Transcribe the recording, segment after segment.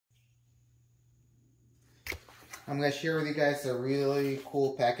I'm going to share with you guys a really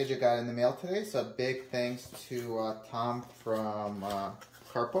cool package I got in the mail today. So big thanks to Tom from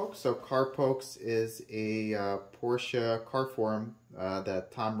Carpokes. So Carpokes is a Porsche car forum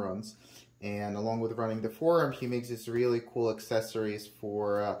that Tom runs. And along with running the forum, he makes these really cool accessories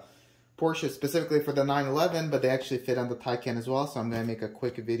for Porsche, specifically for the 911, but they actually fit on the Taycan as well. So I'm going to make a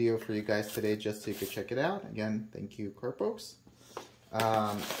quick video for you guys today just so you can check it out. Again, thank you, Carpokes.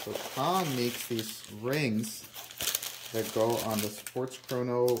 So Tom makes these rings that go on the sports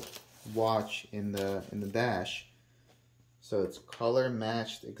chrono watch in the dash. So it's color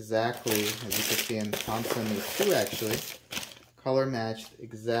matched exactly, as you can see, and Tom sent me two actually. Color matched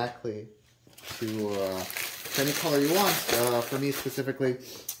exactly to any color you want. For me specifically,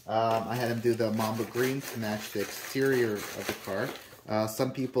 I had him do the Mamba green to match the exterior of the car.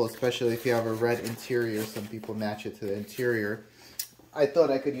 Some people, especially if you have a red interior, some people match it to the interior. I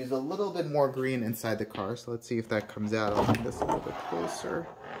thought I could use a little bit more green inside the car, so let's see if that comes out. I'll make this a little bit closer.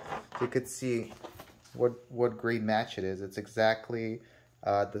 So you could see what green match it is. It's exactly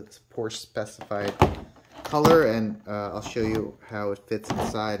the Porsche specified color, and I'll show you how it fits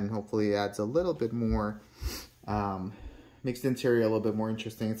inside, and hopefully it adds a little bit more, makes the interior a little bit more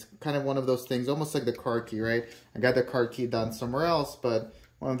interesting. It's kind of one of those things, almost like the car key, right? I got the car key done somewhere else, but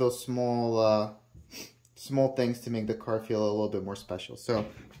one of those small things to make the car feel a little bit more special. So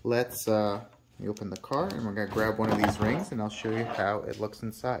let's open the car, and we're gonna grab one of these rings, and I'll show you how it looks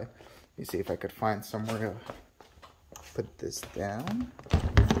inside. Let me see if I could find somewhere to put this down. Let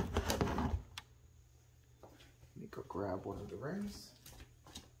me go grab one of the rings.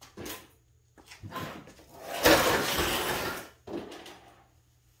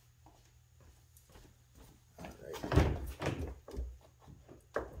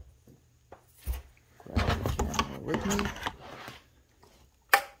 With me.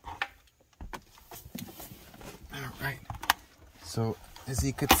 Alright, so as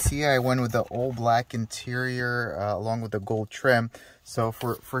you could see, I went with the all black interior along with the gold trim. So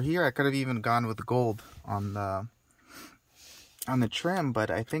for here, I could have even gone with gold on the trim,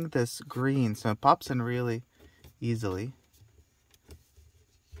 but I think this green, so it pops in really easily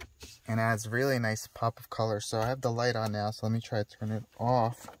and adds really nice pop of color. So I have the light on now, so let me try to turn it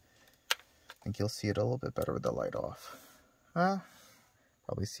off. I think you'll see it a little bit better with the light off.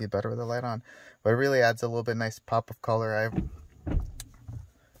 Probably see it better with the light on. But it really adds a little bit nice pop of color.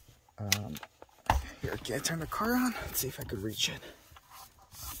 Here, can I turn the car on? Let's see if I could reach it.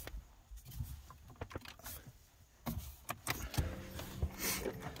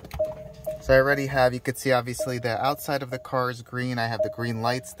 So I already have, you could see obviously the outside of the car is green. I have the green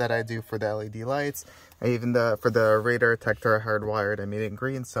lights that I do for the LED lights. Even for the radar detector hardwired, I made it in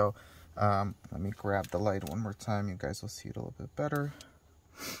green. So let me grab the light one more time. You guys will see it a little bit better.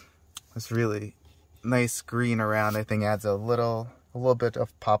 This really nice green around, I think, adds a little bit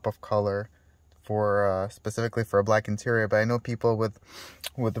of pop of color for specifically for a black interior. But I know people with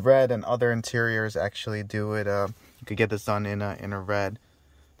red and other interiors actually do it. You could get this done in a red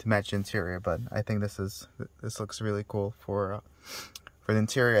to match the interior. But I think this looks really cool for the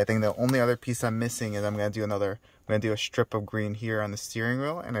interior. I think the only other piece I'm missing is I'm gonna do a strip of green here on the steering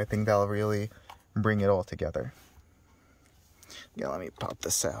wheel, and I think that'll really bring it all together. Yeah, let me pop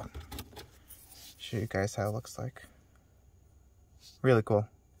this out. Show you guys how it looks like. Really cool.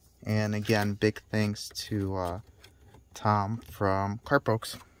 And again, big thanks to Tom from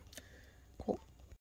Carpokes.